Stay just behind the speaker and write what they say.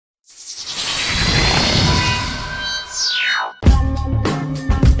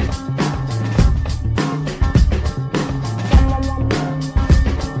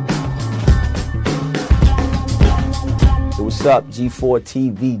What's up?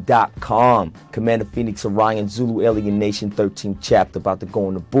 G4TV.com. Commander Phoenix Orion, Zulu Alien Nation, 13th chapter, about to go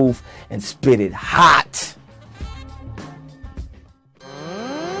in the booth and spit it hot.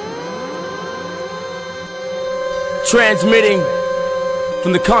 Transmitting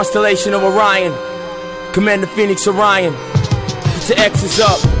from the constellation of Orion, Commander Phoenix Orion. Put your X's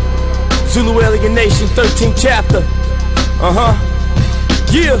up. Zulu Alien Nation, 13th chapter.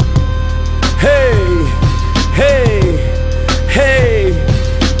 Yeah. Hey.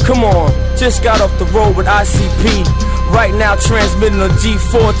 Come on. Just got off the road with ICP. Right now transmitting on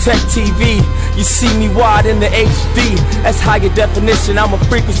G4 Tech TV. You see me wide in the HD. That's higher definition. I'm a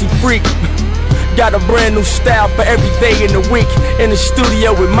frequency freak. Got a brand new style for every day in the week. In the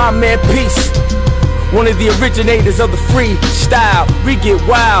studio with my man Peace, one of the originators of the freestyle. We get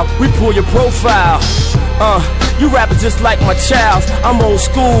wild, we pull your profile. You rappers just like my child. I'm old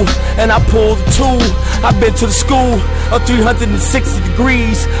school and I pull the tool. I've been to the school of 360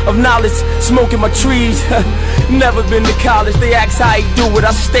 degrees of knowledge, smoking my trees. Never been to college. They ask how you do it.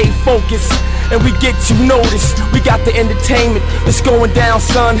 I stay focused and we get you noticed. We got the entertainment. It's going down,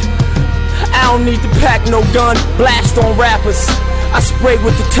 son. I don't need to pack no gun, blast on rappers. I spray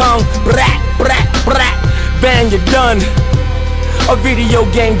with the tongue, brat, brat, brat. Bang, you're done. A video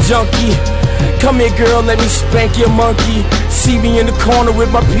game junkie. Come here, girl, let me spank your monkey. See me in the corner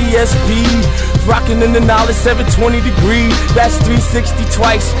with my PSP, rocking in the knowledge 720 degrees. That's 360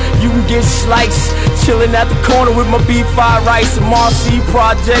 twice. You can get sliced. Chilling at the corner with my B5 rice and Marcy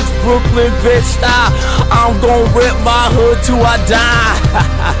Projects, Brooklyn, Bed-Stuy. I'm gon' rip my hood till I die.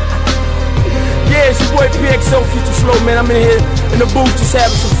 Yeah, it's your boy PXO Future Flow, man. I'm in here in the booth just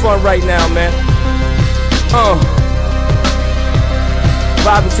having some fun right now, man.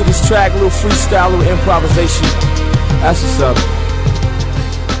 Vibing to this track, a little freestyle, a little improvisation. That's what's up.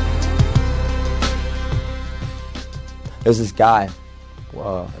 There's this guy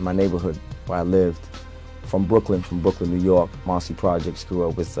in my neighborhood where I lived, from Brooklyn, New York. Marcy Projects, grew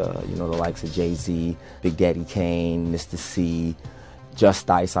up with the likes of Jay-Z, Big Daddy Kane, Mr. C,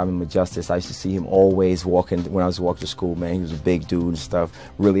 Justice. I remember Justice. I used to see him always walking when I was walking to school, man. He was a big dude and stuff,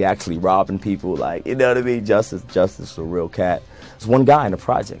 really actually robbing people, like, you know what I mean? Justice was a real cat. There's one guy in the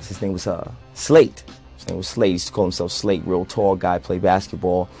projects. His name was Slate. He used to call himself Slate, real tall guy, played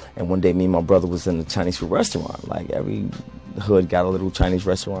basketball. And one day me and my brother was in a Chinese food restaurant. Like, every hood got a little Chinese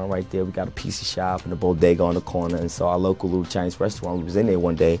restaurant right there. We got a pizza shop and a bodega on the corner. And so our local little Chinese restaurant, we was in there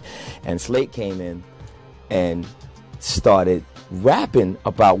one day, and Slate came in and started rapping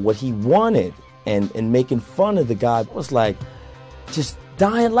about what he wanted and making fun of the guy. I was like, just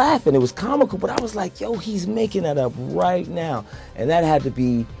dying laughing. It was comical, but I was like, yo, he's making that up right now. And that had to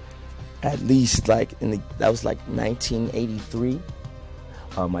be at least like that was like 1983.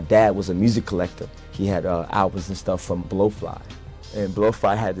 My dad was a music collector. He had albums and stuff from Blowfly. And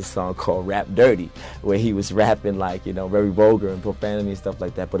Blowfly had this song called Rap Dirty, where he was rapping like, very vulgar and profanity and stuff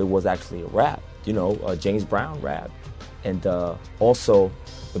like that, but it was actually a rap, James Brown rap. And also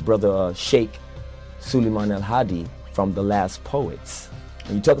the brother Sheikh Suleiman El-Hadi from The Last Poets.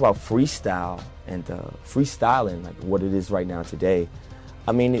 When you talk about freestyle and freestyling, like what it is right now today,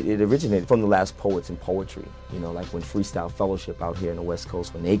 I mean, it originated from The Last Poets and poetry. Like when Freestyle Fellowship out here in the West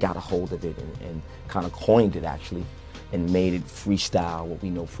Coast, when they got a hold of it and kind of coined it actually, and made it freestyle, what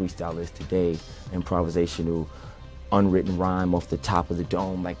we know freestyle is today, improvisational, unwritten rhyme off the top of the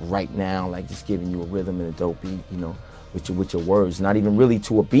dome, like right now, like just giving you a rhythm and a dope beat, with your words, not even really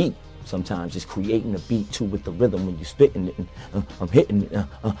to a beat. Sometimes just creating a beat too with the rhythm when you're spitting it. And, I'm hitting it.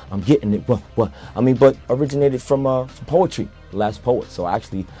 I'm getting it. But originated from poetry, The Last Poets. So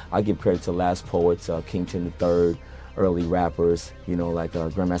actually, I give credit to Last Poets, Kington III, early rappers, like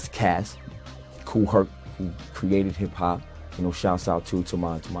Grandmaster Cass, Kool Herc, who created hip hop. Shouts out to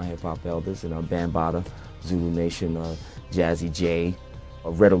my hip hop elders, and Bambaataa, Zulu Nation, Jazzy J,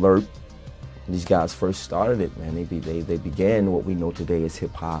 Red Alert. These guys first started it, man. They began what we know today as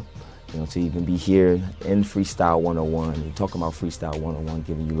hip hop. To even be here in Freestyle 101, and talking about Freestyle 101,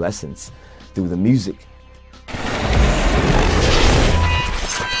 giving you lessons through the music